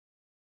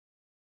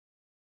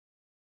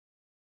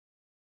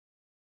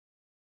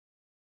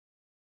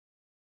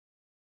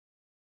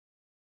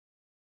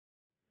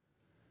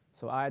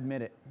So I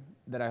admit it,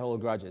 that I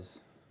hold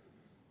grudges,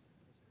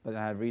 but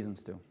I have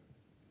reasons to.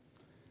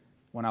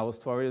 When I was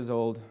 12 years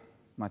old,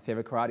 my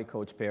favorite karate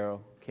coach, Pero,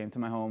 came to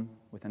my home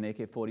with an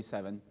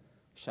AK-47,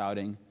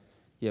 shouting,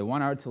 "You have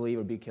 1 hour to leave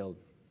or be killed."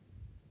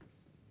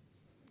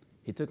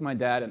 He took my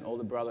dad and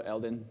older brother,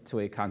 Eldon,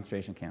 to a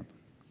concentration camp.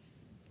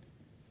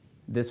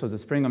 This was the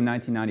spring of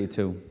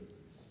 1992.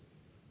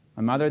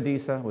 My mother,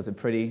 Disa, was a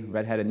pretty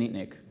red-headed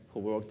neatnik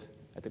who worked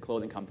at the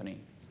clothing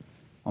company,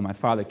 while my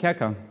father,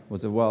 Keka,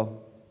 was a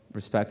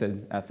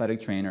well-respected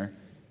athletic trainer,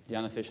 the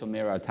unofficial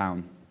mayor of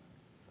town.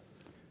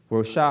 We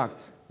were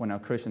shocked when our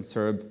Christian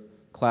Serb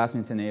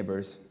classmates and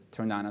neighbors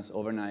turned on us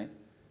overnight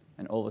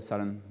and all of a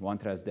sudden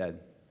wanted us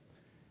dead,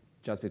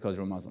 just because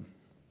we're Muslim.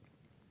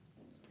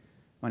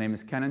 My name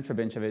is Kenan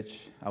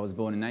Trebincevic. I was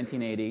born in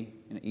 1980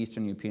 in an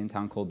Eastern European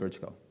town called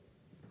Brčko.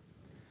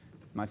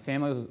 My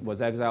family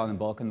was exiled in the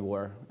Balkan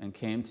War and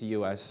came to the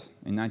US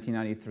in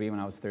 1993 when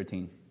I was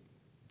 13.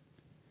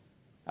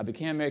 I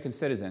became an American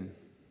citizen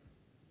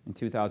in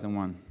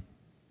 2001,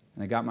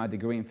 and I got my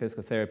degree in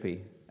physical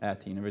therapy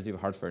at the University of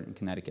Hartford in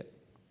Connecticut.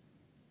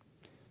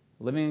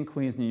 Living in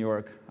Queens, New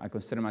York, I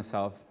consider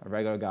myself a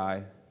regular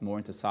guy, more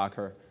into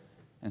soccer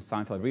and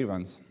Seinfeld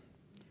reruns.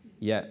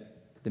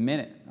 Yet, the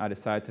minute I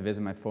decided to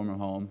visit my former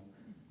home,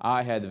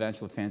 I had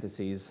eventual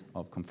fantasies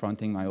of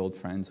confronting my old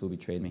friends who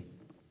betrayed me.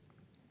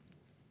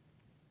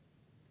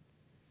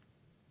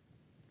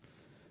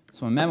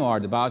 So my memoir,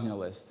 The Bosnia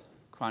List,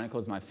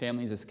 chronicles my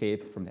family's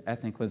escape from the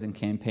ethnic cleansing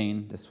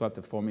campaign that swept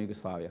the former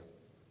Yugoslavia.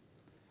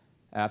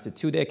 After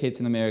 2 decades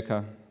in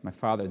America, my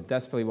father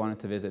desperately wanted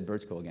to visit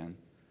Brčko again,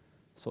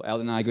 so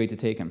Eldon and I agreed to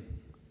take him.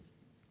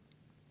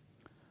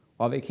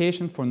 While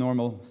vacation for a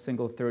normal,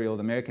 single 30-year-old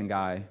American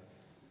guy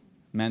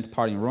meant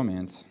partying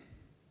romance,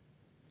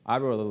 I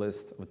wrote a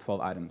list of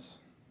 12 items.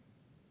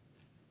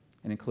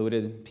 It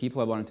included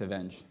people I wanted to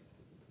avenge.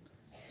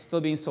 Still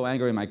being so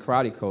angry at my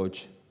karate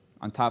coach,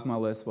 on top of my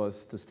list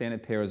was to stand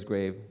at Pero's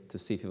grave to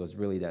see if he was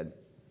really dead.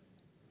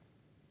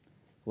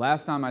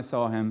 Last time I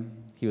saw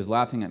him, he was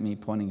laughing at me,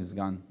 pointing his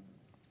gun.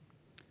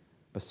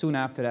 But soon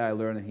after that, I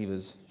learned that he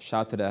was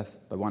shot to death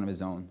by one of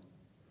his own.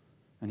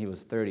 And he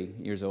was 30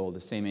 years old, the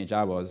same age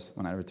I was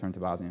when I returned to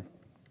Bosnia.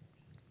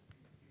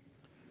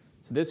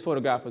 So this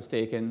photograph was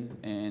taken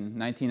in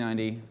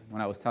 1990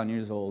 when I was 10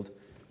 years old,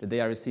 the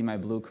day I received my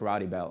blue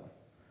karate belt.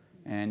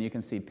 And you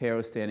can see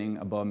Pero standing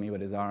above me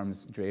with his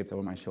arms draped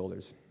over my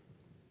shoulders.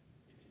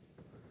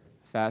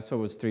 Fast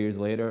forward 3 years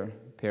later,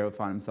 Pero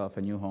found himself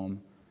a new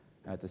home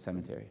at the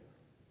cemetery.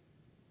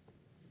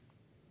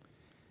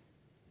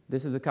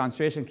 This is the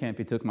concentration camp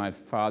he took my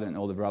father and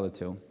older brother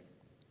to.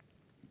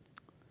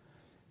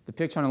 The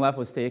picture on the left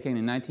was taken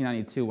in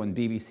 1992 when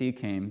BBC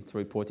came to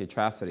report the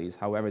atrocities.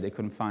 However, they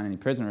couldn't find any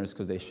prisoners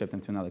because they shipped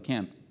them to another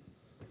camp.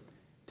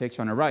 The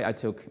picture on the right I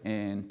took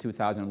in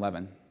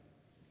 2011.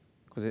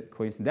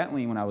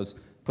 Coincidentally, when I was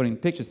putting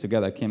pictures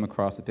together, I came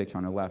across the picture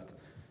on the left,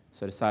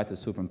 so I decided to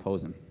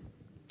superimpose them.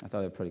 I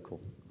thought they were pretty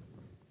cool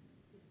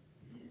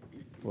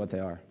for what they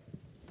are.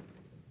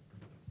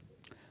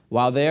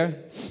 While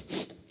there,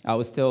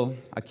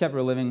 I kept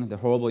reliving the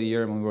horrible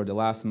year when we were the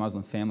last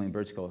Muslim family in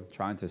Brčko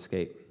trying to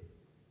escape.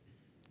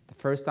 The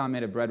first time I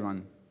made a bread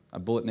run, a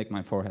bullet nicked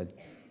my forehead.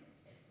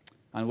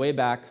 On the way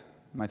back,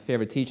 my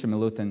favorite teacher,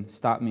 Milutin,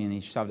 stopped me and he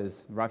shoved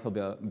his rifle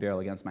barrel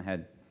against my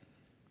head.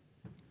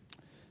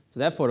 So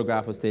that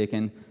photograph was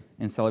taken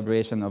in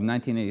celebration of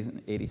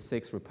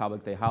 1986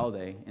 Republic Day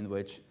holiday, in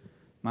which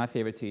my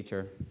favorite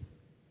teacher,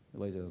 the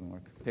laser doesn't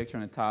work, picture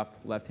in the top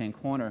left-hand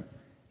corner,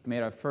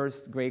 made our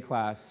first grade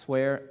class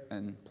swear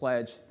and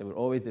pledge that would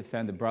always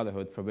defend the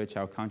brotherhood for which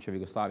our country of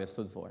Yugoslavia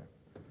stood for.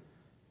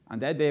 On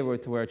that day, we were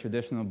to wear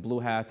traditional blue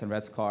hats and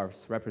red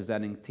scarves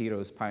representing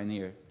Tito's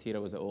pioneer.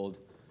 Tito was an old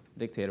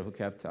dictator who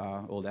kept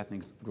old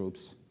ethnic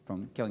groups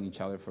from killing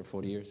each other for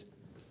 40 years.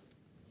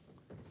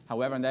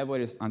 However, on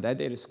that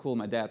day to school,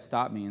 my dad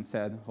stopped me and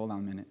said, "Hold on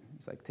a minute."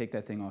 He's like, "Take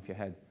that thing off your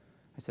head."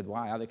 I said,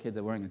 "Why? Other kids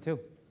are wearing it too."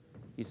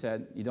 He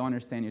said, "You don't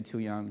understand, you're too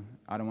young.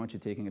 I don't want you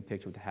taking a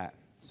picture with the hat."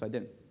 So I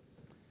didn't.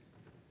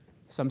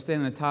 So I'm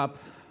standing in the top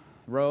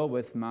row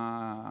with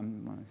my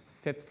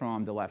fifth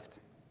from the left.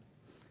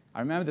 I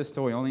remember this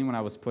story only when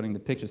I was putting the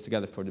pictures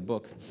together for the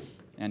book,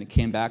 and it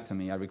came back to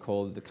me. I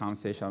recalled the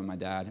conversation with my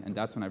dad, and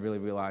that's when I really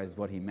realized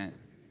what he meant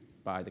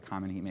by the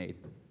comment he made,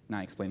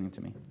 not explaining it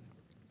to me.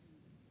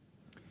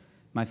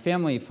 My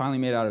family finally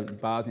made it out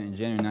of Bosnia in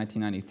January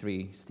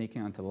 1993,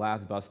 sneaking onto the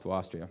last bus to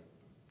Austria.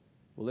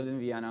 We lived in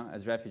Vienna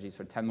as refugees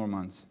for 10 more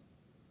months.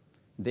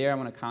 There I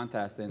won a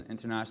contest in an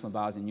international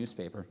Bosnian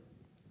newspaper,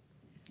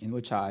 in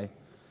which I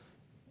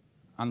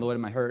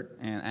unloaded my hurt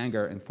and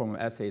anger in form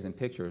of essays and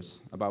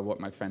pictures about what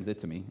my friends did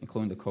to me,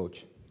 including the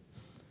coach.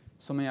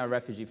 So many of our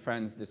refugee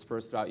friends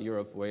dispersed throughout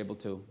Europe were able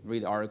to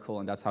read the article,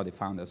 and that's how they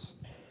found us.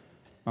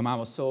 My mom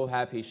was so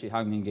happy, she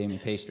hugged me and gave me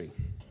pastry.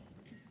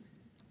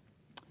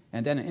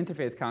 And then an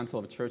interfaith council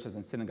of churches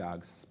and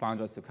synagogues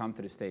sponsored us to come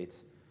to the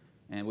States,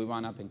 and we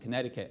wound up in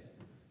Connecticut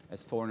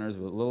as foreigners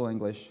with little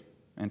English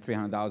and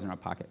 $300 in our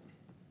pocket.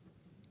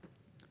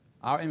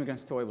 Our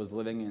immigrant story was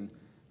living in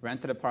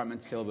rented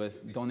apartments filled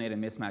with donated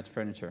mismatched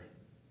furniture.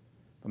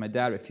 But my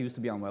dad refused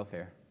to be on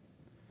welfare.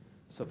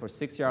 So for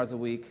 60 hours a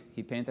week,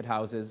 he painted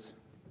houses,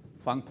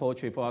 flung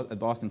poetry at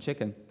Boston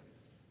Chicken,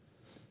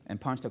 and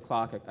punched the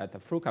clock at the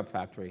fruit cup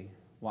factory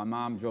while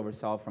Mom drove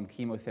herself from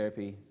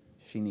chemotherapy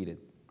she needed.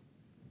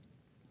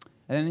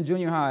 And then in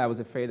junior high, I was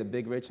afraid that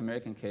big, rich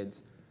American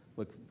kids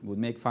would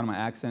make fun of my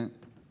accent,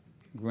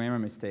 grammar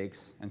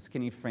mistakes, and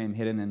skinny frame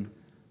hidden in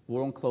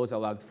worn clothes that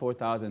logged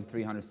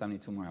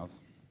 4,372 miles.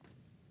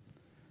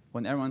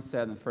 When everyone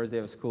said on the first day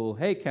of school,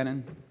 "Hey,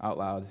 Kenan," out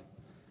loud,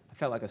 I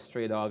felt like a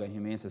stray dog in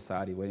Humane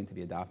Society waiting to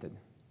be adopted.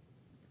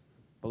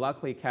 But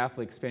luckily,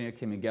 Catholic Spaniard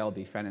kid Miguel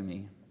befriended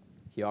me.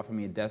 He offered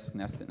me a desk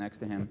next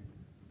to him.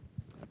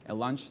 At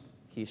lunch,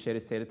 he shared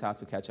his tater tots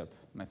with ketchup,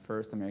 my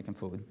first American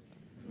food.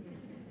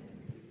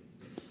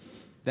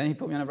 Then he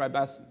put me on a ride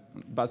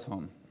bus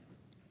home.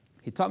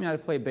 He taught me how to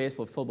play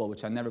baseball, football,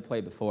 which I never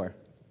played before.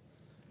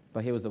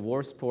 But he was the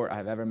worst sport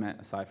I've ever met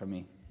aside from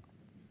me.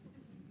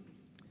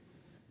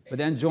 But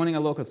then joining a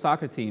local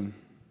soccer team,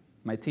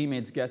 my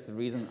teammates guessed the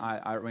reason I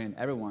outran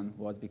everyone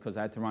was because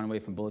I had to run away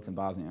from bullets in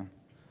Bosnia.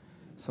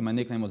 So my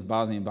nickname was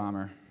Bosnian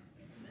Bomber.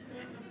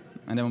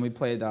 And then when we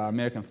played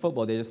American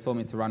football, they just told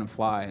me to run and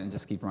fly and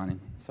just keep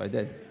running. So I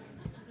did.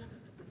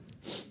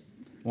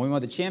 When we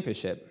won the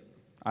championship,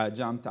 I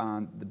jumped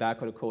on the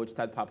back of the coach,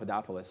 Ted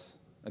Papadopoulos,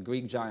 a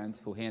Greek giant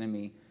who handed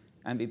me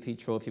MVP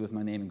trophy with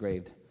my name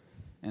engraved.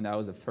 And that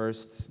was the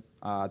first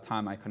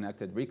time I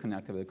reconnected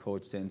with the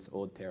coach since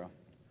Old Pero.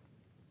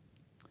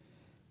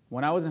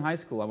 When I was in high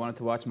school, I wanted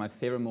to watch my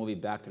favorite movie,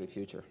 Back to the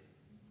Future.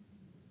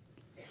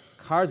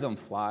 Cars don't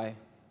fly.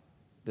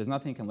 There's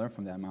nothing you can learn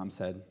from that, Mom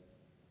said.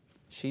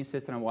 She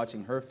insisted on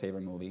watching her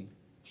favorite movie,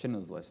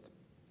 Schindler's List.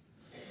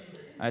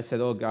 I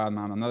said, "Oh God,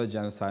 Mom, another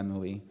genocide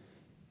movie."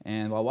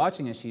 And while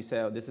watching it, she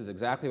said, "This is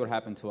exactly what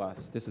happened to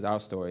us. This is our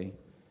story."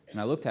 And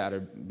I looked at her,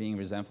 being a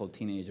resentful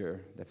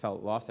teenager that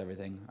felt lost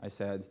everything. I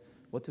said,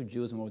 "What do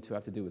Jews in World War II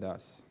have to do with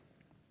us?"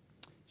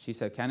 She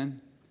said,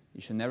 "Kenan,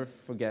 you should never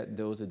forget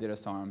those who did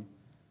us harm,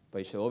 but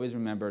you should always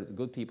remember the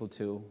good people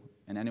too,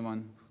 and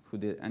anyone who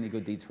did any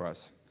good deeds for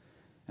us."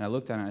 And I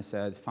looked at her and I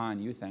said, "Fine,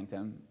 you thank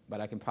them,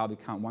 but I can probably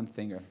count one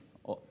finger,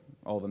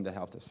 all of them that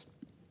helped us."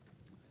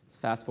 Let's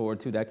fast forward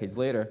 2 decades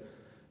later,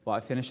 while I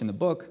finished in the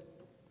book,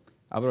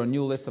 I wrote a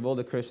new list of all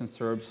the Christian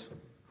Serbs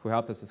who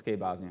helped us escape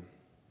Bosnia.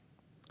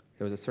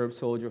 There was a Serb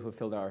soldier who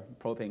filled our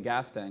propane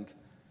gas tank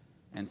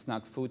and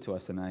snuck food to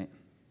us at night,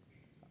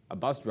 a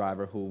bus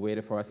driver who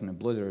waited for us in a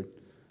blizzard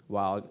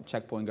while a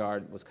checkpoint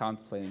guard was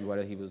contemplating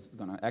whether he was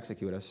going to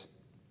execute us,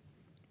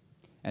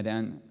 and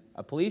then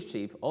a police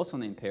chief, also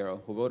named Pero,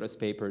 who wrote us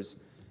papers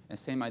and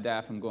saved my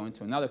dad from going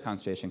to another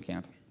concentration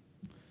camp.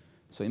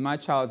 So in my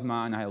child's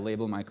mind, I had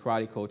labeled my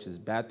karate coach as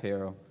Bad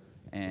Pero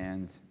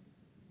and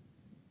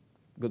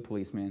Good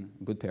Policeman,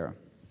 Good Pero.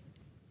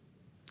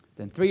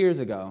 Then 3 years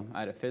ago,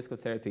 I had a physical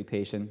therapy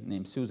patient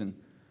named Susan,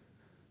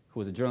 who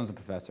was a journalism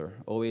professor,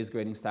 always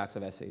grading stacks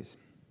of essays.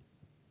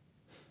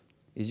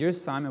 "Is your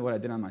assignment what I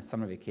did on my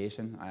summer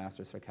vacation?" I asked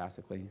her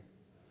sarcastically.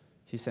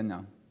 She said,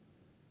 "No.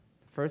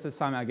 The first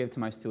assignment I give to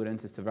my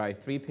students is to write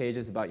 3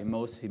 pages about your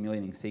most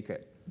humiliating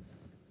secret."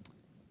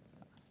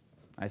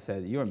 I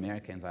said, "You're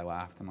Americans," I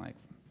laughed. I'm like,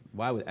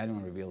 "Why would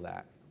anyone reveal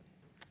that?"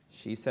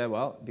 She said,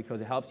 "Well,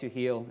 because it helps you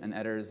heal and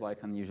editors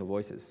like unusual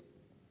voices."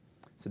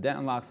 So that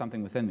unlocked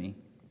something within me.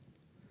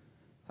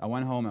 I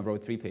went home and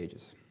wrote 3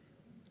 pages.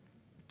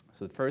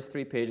 So the first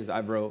 3 pages I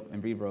wrote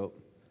and rewrote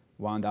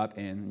wound up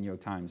in the New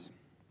York Times.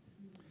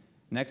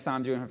 Next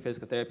time during her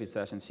physical therapy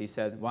session, she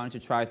said, "Why don't you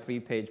try a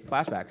 3-page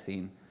flashback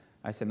scene?"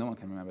 I said, "No one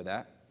can remember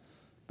that."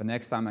 But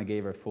next time I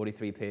gave her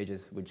 43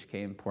 pages, which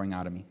came pouring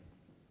out of me.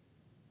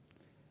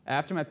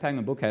 After my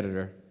Penguin book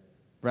editor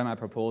read my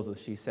proposal,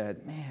 she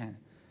said, "Man,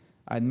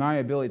 I admire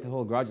your ability to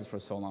hold grudges for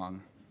so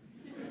long."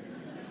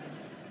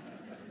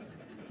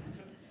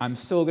 I'm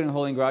so good at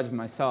holding grudges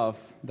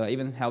myself that I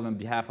even held them on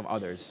behalf of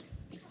others.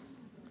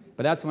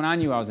 But that's when I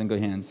knew I was in good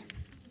hands.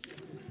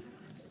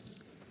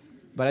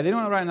 But I didn't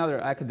want to write another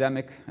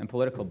academic and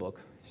political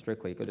book,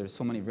 strictly, because there's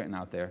so many written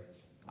out there.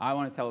 I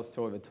want to tell a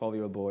story of a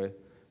 12-year-old boy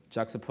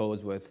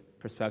juxtaposed with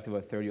perspective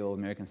of 30-year-old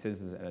American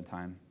citizens at a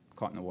time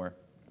caught in the war.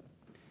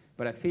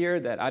 But I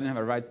feared that I didn't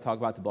have a right to talk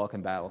about the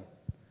Balkan battle.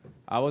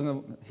 I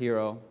wasn't a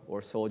hero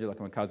or soldier like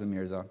my cousin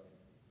Mirza,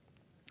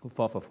 who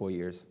fought for 4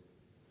 years.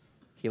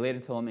 He later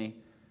told me,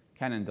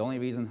 "Kenan, the only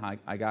reason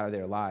I got out of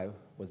there alive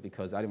was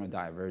because I didn't want to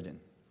die a virgin."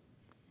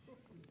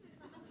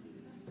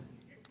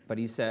 But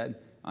he said,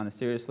 on a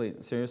serious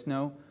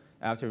note,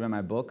 after he read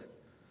my book,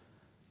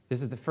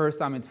 "This is the first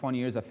time in 20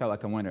 years I felt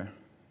like a winner,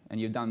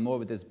 and you've done more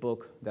with this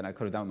book than I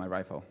could have done with my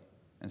rifle,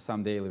 and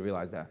someday you'll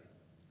realize that."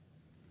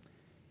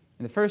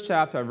 In the first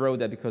chapter, I wrote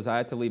that because I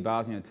had to leave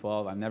Bosnia at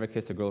 12, I've never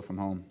kissed a girl from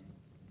home.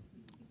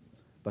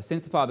 But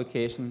since the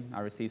publication, I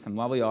received some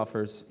lovely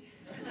offers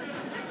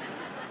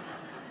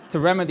to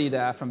remedy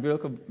that from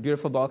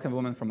beautiful Balkan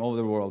women from all over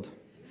the world,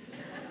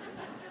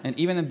 and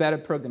even a better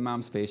perk than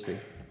Mom's pastry.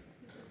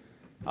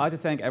 I'd like to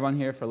thank everyone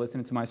here for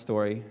listening to my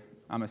story.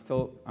 I'm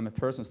a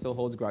person who still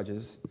holds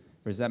grudges.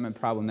 Resentment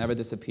probably will never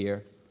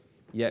disappear.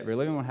 Yet,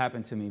 reliving what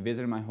happened to me,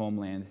 visiting my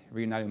homeland,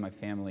 reuniting with my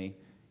family,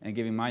 and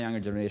giving my younger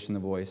generation a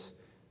voice,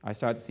 I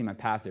started to see my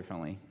past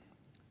differently.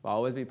 While I'll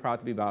always be proud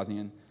to be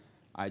Bosnian,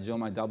 I enjoy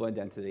my double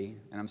identity,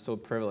 and I'm so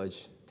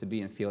privileged to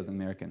be and feel as an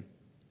American.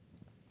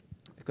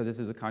 Because this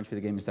is a country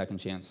that gave me a second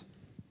chance.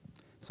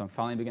 So I'm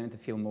finally beginning to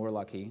feel more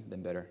lucky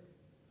than bitter.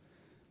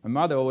 My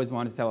mother always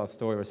wanted to tell a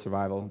story of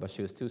survival, but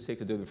she was too sick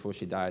to do it before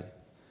she died.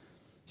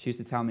 She used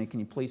to tell me, can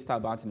you please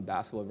stop bouncing the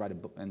basketball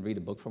and read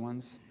a book for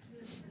once?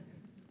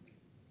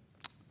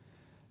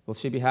 Well,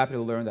 she'd be happy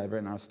to learn that I've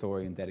written our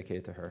story and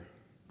dedicated it to her.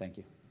 Thank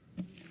you.